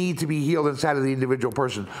parts that need to be healed inside of the individual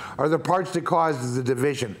person are the parts that cause the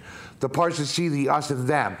division, the parts that see the us and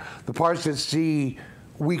them, the parts that see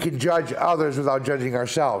we can judge others without judging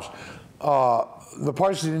ourselves. The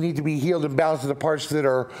parts that need to be healed and balanced are the parts that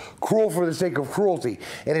are cruel for the sake of cruelty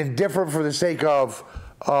and indifferent for the sake of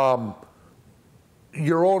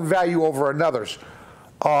your own value over another's.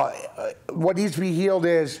 What needs to be healed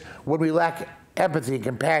is when we lack empathy and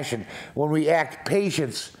compassion, when we act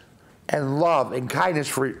patience and love and kindness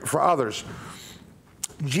for others.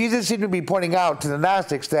 Jesus seemed to be pointing out to the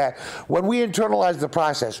Gnostics that when we internalize the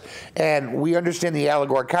process and we understand the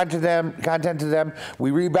allegoric content to them,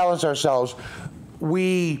 we rebalance ourselves,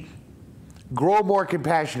 we grow more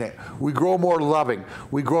compassionate, we grow more loving,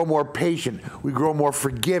 we grow more patient, we grow more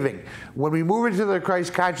forgiving. When we move into the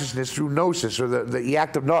Christ consciousness through gnosis, or the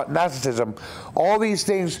act of Gnosticism, all these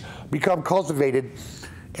things become cultivated,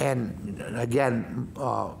 and again,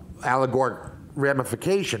 allegoric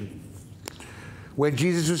ramification. When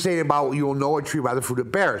Jesus was saying about, you will know a tree by the fruit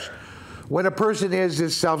it bears. When a person is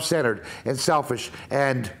this self-centered and selfish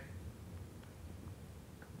and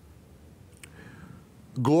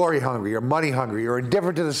glory hungry or money hungry or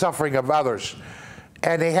indifferent to the suffering of others,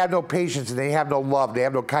 and they have no patience and they have no love, they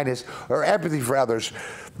have no kindness or empathy for others,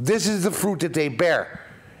 this is the fruit that they bear.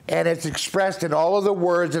 And it's expressed in all of their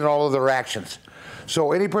words and all of their actions.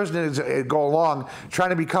 So any person that is go along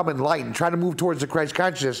trying to become enlightened, trying to move towards the Christ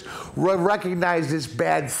consciousness, will recognize this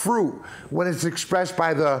bad fruit when it's expressed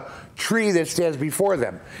by the tree that stands before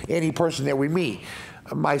them. Any person that we meet,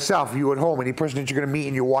 myself, you at home, any person that you're going to meet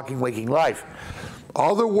in your walking, waking life.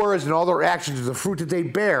 All their words and all their actions are the fruit that they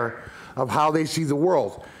bear of how they see the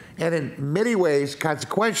world. And in many ways,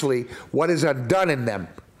 consequentially, what is undone in them.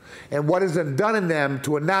 And what is undone in them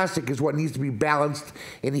to a Gnostic is what needs to be balanced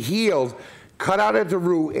and healed, cut out at the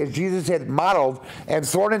root, as Jesus had modeled, and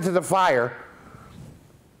thrown into the fire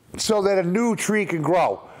so that a new tree can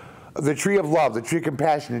grow. The tree of love, the tree of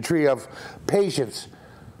compassion, the tree of patience,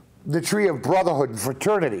 the tree of brotherhood and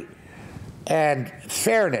fraternity and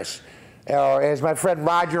fairness. As my friend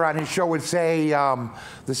Roger on his show would say,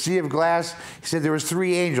 the sea of glass, he said there was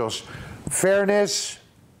three angels: fairness,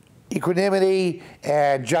 equanimity,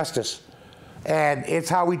 and justice. And it's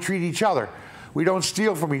how we treat each other. We don't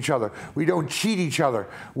steal from each other. We don't cheat each other.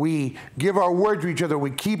 We give our word to each other.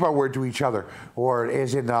 We keep our word to each other. Or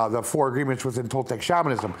as in the four agreements within Toltec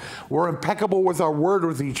shamanism, we're impeccable with our word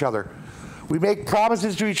with each other. We make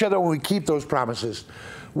promises to each other when we keep those promises.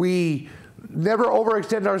 We never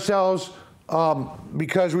overextend ourselves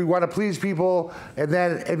because we want to please people and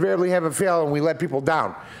then invariably have a fail and we let people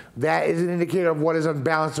down. That is an indicator of what is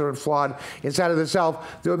unbalanced or flawed inside of the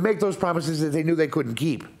self that would make those promises that they knew they couldn't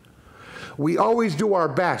keep. We always do our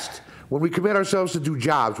best when we commit ourselves to do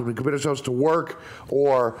jobs, when we commit ourselves to work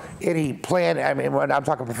or any plan. I mean, when I'm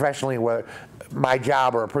talking professionally, where my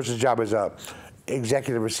job or a person's job is a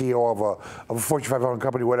executive or CEO of a Fortune 500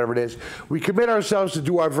 company, whatever it is, we commit ourselves to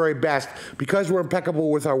do our very best because we're impeccable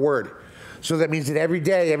with our word. So that means that every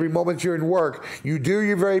day, every moment you're in work, you do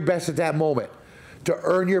your very best at that moment to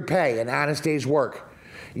earn your pay, an honest day's work.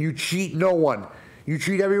 You cheat no one. You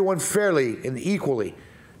treat everyone fairly and equally.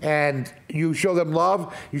 And you show them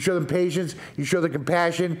love, you show them patience, you show them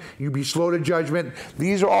compassion, you be slow to judgment.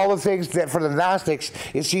 These are all the things that for the Gnostics,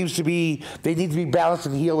 it seems to be, they need to be balanced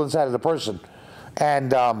and healed inside of the person.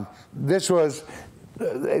 And this was,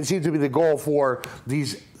 it seems to be the goal for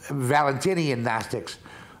these Valentinian Gnostics.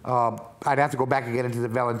 I'd have to go back again into the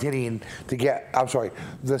Valentinian to get, I'm sorry,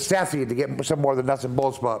 the Sethian to get some more of the nuts and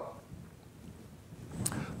bolts, but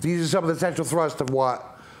these are some of the central thrust of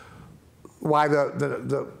why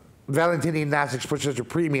the Valentinian Gnostics put such a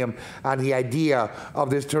premium on the idea of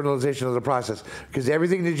this internalization of the process. Because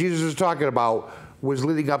everything that Jesus was talking about was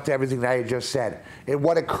leading up to everything that I had just said, and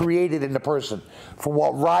what it created in the person, from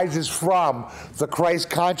what rises from the Christ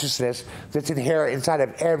consciousness that's inherent inside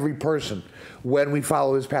of every person when we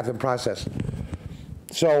follow this path and process.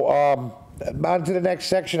 So on to the next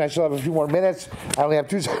section. I still have a few more minutes. I only have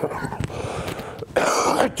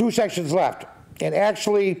two sections left. And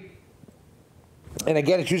actually, and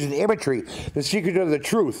again, it's using imagery, the secret of the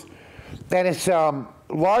truth. And it's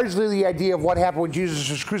largely the idea of what happened when Jesus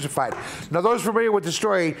was crucified. Now, those familiar with the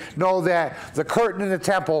story know that the curtain in the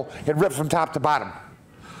temple had ripped from top to bottom.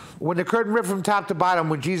 When the curtain ripped from top to bottom,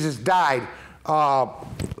 when Jesus died,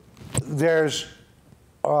 there's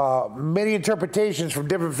many interpretations from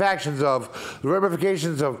different factions of the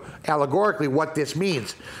ramifications of allegorically what this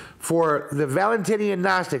means. For the Valentinian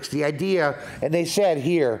Gnostics, the idea, and they said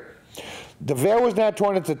here, the veil was not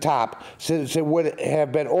torn at the top, since it would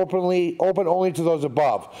have been open only to those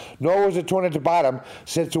above. Nor was it torn at the bottom,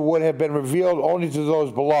 since it would have been revealed only to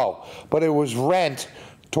those below. But it was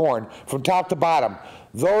torn from top to bottom.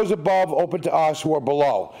 Those above open to us who are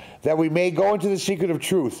below, that we may go into the secret of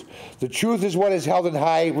truth. The truth is what is held in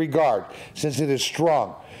high regard, since it is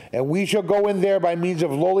strong. And we shall go in there by means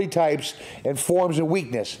of lowly types and forms and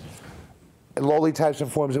weakness. Lowly types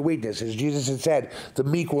and forms of weakness. As Jesus had said, the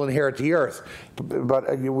meek will inherit the earth.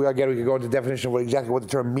 But again, we could go into the definition of exactly what the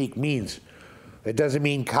term meek means. It doesn't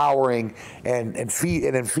mean cowering and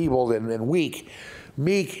enfeebled and weak.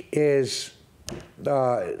 Meek is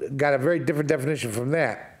got a very different definition from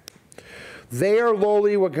that. They are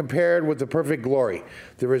lowly when compared with the perfect glory.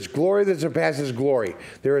 There is glory that surpasses glory.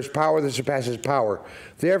 There is power that surpasses power.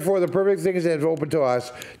 Therefore, the perfect things that have opened to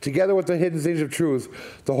us, together with the hidden things of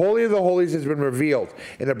truth, the Holy of the Holies has been revealed,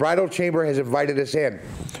 and the bridal chamber has invited us in.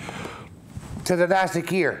 To the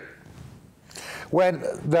Gnostic ear, when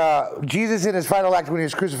Jesus in his final act when he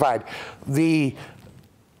was crucified, the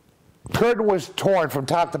curtain was torn from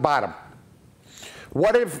top to bottom.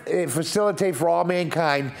 What if it facilitated for all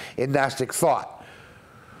mankind in Gnostic thought?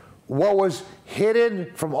 What was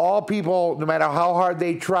hidden from all people, no matter how hard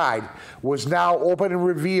they tried, was now open and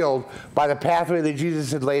revealed by the pathway that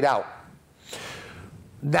Jesus had laid out.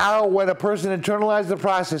 Now, when a person internalized the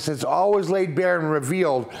process, it's always laid bare and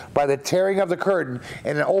revealed by the tearing of the curtain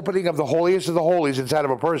and an opening of the holiest of the holies inside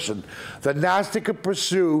of a person. The Gnostic could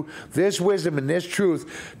pursue this wisdom and this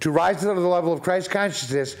truth to rise to the level of Christ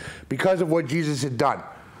consciousness because of what Jesus had done.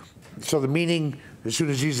 So the meaning, as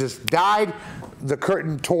soon as Jesus died, the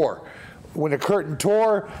curtain tore. When the curtain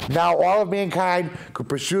tore, now all of mankind could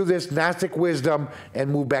pursue this Gnostic wisdom and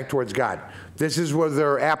move back towards God. This is where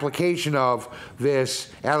their application of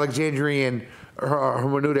this Alexandrian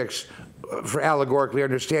hermeneutics for allegorically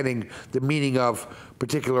understanding the meaning of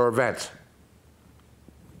particular events.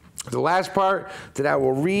 The last part that I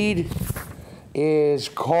will read is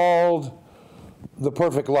called The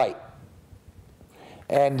Perfect Light.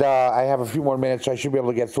 And I have a few more minutes, so I should be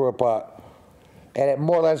able to get through it, and it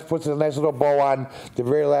more or less puts a nice little bow on the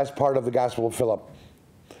very last part of the Gospel of Philip.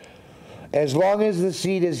 As long as the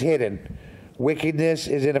seed is hidden, wickedness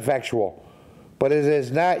is ineffectual, but it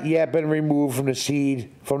has not yet been removed from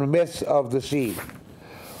the midst of the seed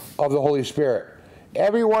of the Holy Spirit.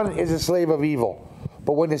 Everyone is a slave of evil,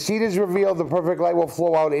 but when the seed is revealed, the perfect light will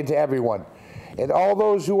flow out into everyone. And all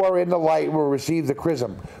those who are in the light will receive the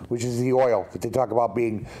chrism, which is the oil that they talk about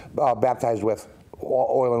being baptized with,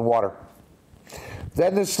 oil and water.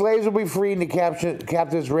 Then the slaves will be free and the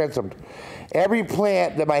captives ransomed. Every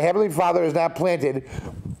plant that my heavenly Father has not planted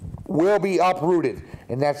will be uprooted.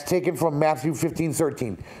 And that's taken from Matthew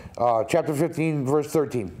 15:13, chapter 15, verse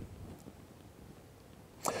 13.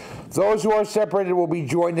 Those who are separated will be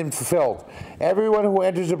joined and fulfilled. Everyone who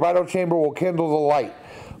enters the bridal chamber will kindle the light,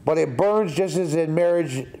 but it burns just as in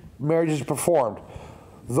marriage is performed,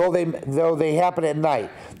 though they happen at night.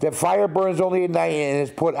 The fire burns only at night and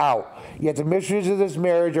is put out. Yet the mysteries of this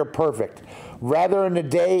marriage are perfect, rather in the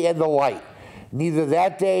day and the light. Neither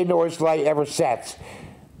that day nor its light ever sets.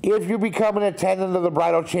 If you become an attendant of the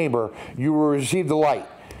bridal chamber, you will receive the light.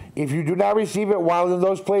 If you do not receive it while in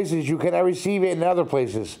those places, you cannot receive it in other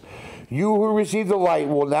places. You who receive the light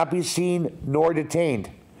will not be seen nor detained.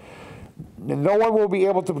 No one will be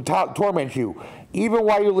able to torment you, even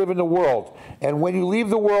while you live in the world. And when you leave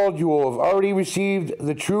the world, you will have already received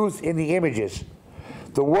the truth in the images.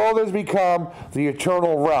 The world has become the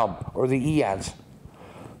eternal realm, or the eons.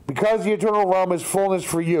 Because the eternal realm is fullness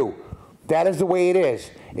for you, that is the way it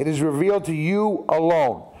is. It is revealed to you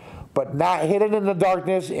alone, but not hidden in the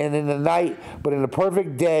darkness and in the night, but in the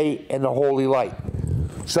perfect day and the holy light.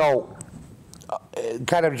 So,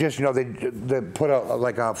 kind of just, they put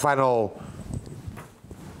like a final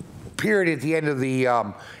period at the end of the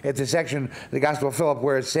at the section, the Gospel of Philip,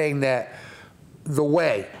 where it's saying that the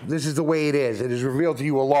way, this is the way it is revealed to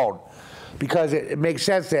you alone. Because it makes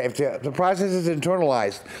sense that if the process is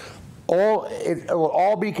internalized, it will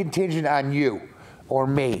all be contingent on you or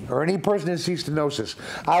me or any person that seeks the gnosis.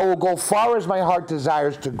 I will go far as my heart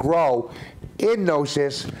desires to grow in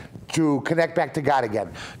gnosis, to connect back to God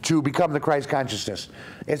again, to become the Christ consciousness.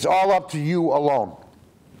 It's all up to you alone.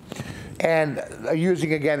 And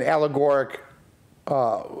using again the allegoric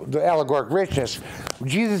richness,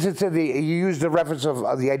 Jesus had said, he used the reference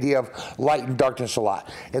of the idea of light and darkness a lot.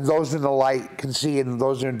 And those in the light can see, and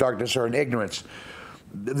those in darkness are in ignorance.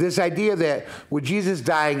 This idea that with Jesus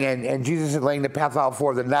dying and Jesus laying the path out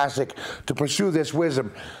for the Gnostic to pursue this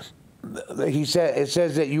wisdom, it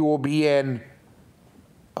says that you will be in,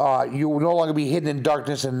 you will no longer be hidden in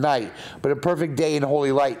darkness and night, but a perfect day in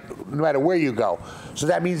holy light, no matter where you go. So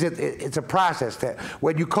that means that it's a process that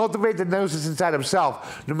when you cultivate the gnosis inside of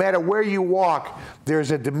self, no matter where you walk,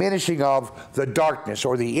 there's a diminishing of the darkness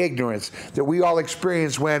or the ignorance that we all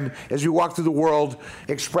experience when, as we walk through the world,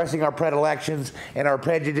 expressing our predilections and our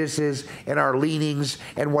prejudices and our leanings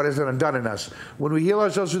and what is undone in us. When we heal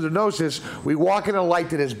ourselves through the gnosis, we walk in a light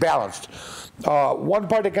that is balanced. One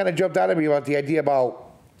part that kind of jumped out at me about the idea about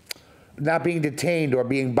not being detained or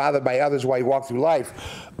being bothered by others while you walk through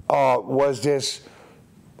life was this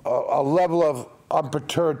a level of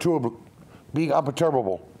being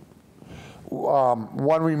unperturbable.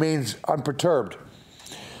 One remains unperturbed.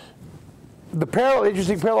 The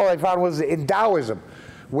interesting parallel I found was in Taoism,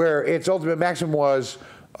 where its ultimate maxim was,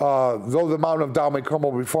 though the mountain of Tao may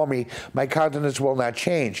crumble before me, my countenance will not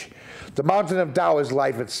change. The mountain of Tao is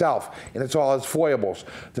life itself, and it's all its foibles.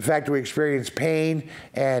 The fact that we experience pain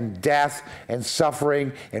and death and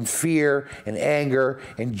suffering and fear and anger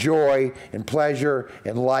and joy and pleasure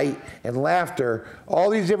and light and laughter, all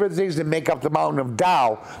these different things that make up the mountain of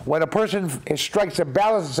Tao, when a person strikes a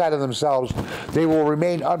balance inside of themselves, they will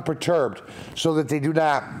remain unperturbed so that they do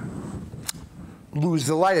not lose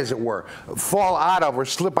the light, as it were, fall out of or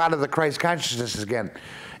slip out of the Christ consciousness again.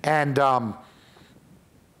 And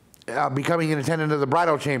becoming an attendant of the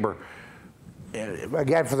bridal chamber.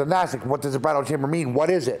 Again, for the Gnostic, what does the bridal chamber mean? What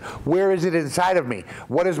is it? Where is it inside of me?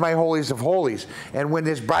 What is my holiest of holies? And when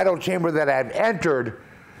this bridal chamber that I've entered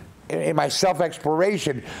in my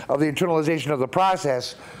self-exploration of the internalization of the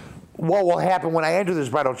process, what will happen when I enter this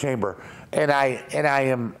bridal chamber and I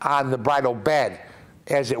am on the bridal bed,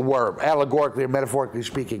 as it were, allegorically or metaphorically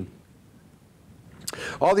speaking?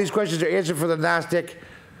 All these questions are answered for the Gnostic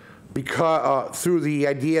because through the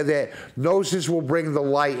idea that gnosis will bring the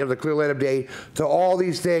light of the clear light of day to all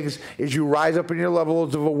these things as you rise up in your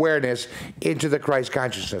levels of awareness into the Christ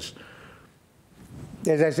consciousness.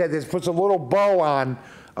 As I said, this puts a little bow on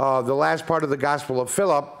the last part of the Gospel of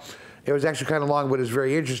Philip. It was actually kind of long, but it's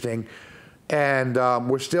very interesting. And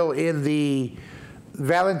we're still in the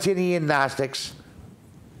Valentinian Gnostics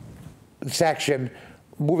section,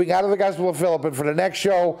 moving out of the Gospel of Philip. And for the next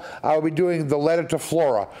show, I will be doing the letter to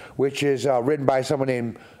Flora, which is written by someone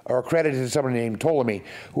named, or credited to someone named Ptolemy,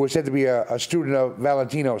 who was said to be a student of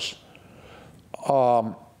Valentinos.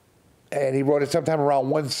 And he wrote it sometime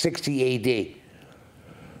around 160 AD.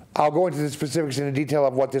 I'll go into the specifics and the detail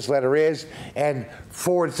of what this letter is, and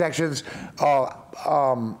forward sections.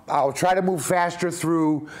 I'll try to move faster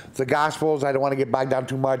through the Gospels. I don't want to get bogged down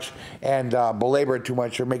too much and belabor it too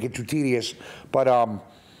much or make it too tedious. But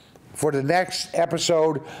for the next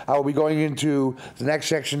episode, I will be going into the next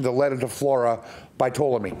section, the letter to Flora by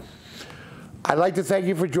Ptolemy. I'd like to thank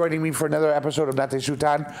you for joining me for another episode of Nate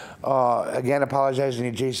Sutan. Again, apologizing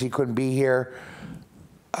that JC couldn't be here.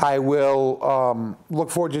 I will look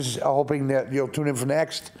forward to hoping that you'll tune in for the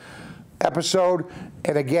next episode.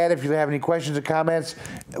 And again, if you have any questions or comments,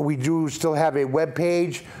 we do still have a web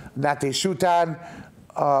page, Nate Sutan,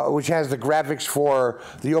 which has the graphics for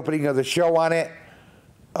the opening of the show on it,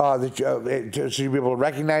 so you'll be able to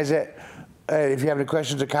recognize it. If you have any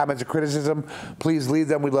questions or comments or criticism, please leave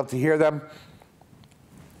them. We'd love to hear them.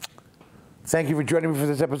 Thank you for joining me for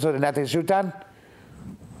this episode of Nate Sutan.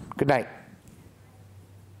 Good night.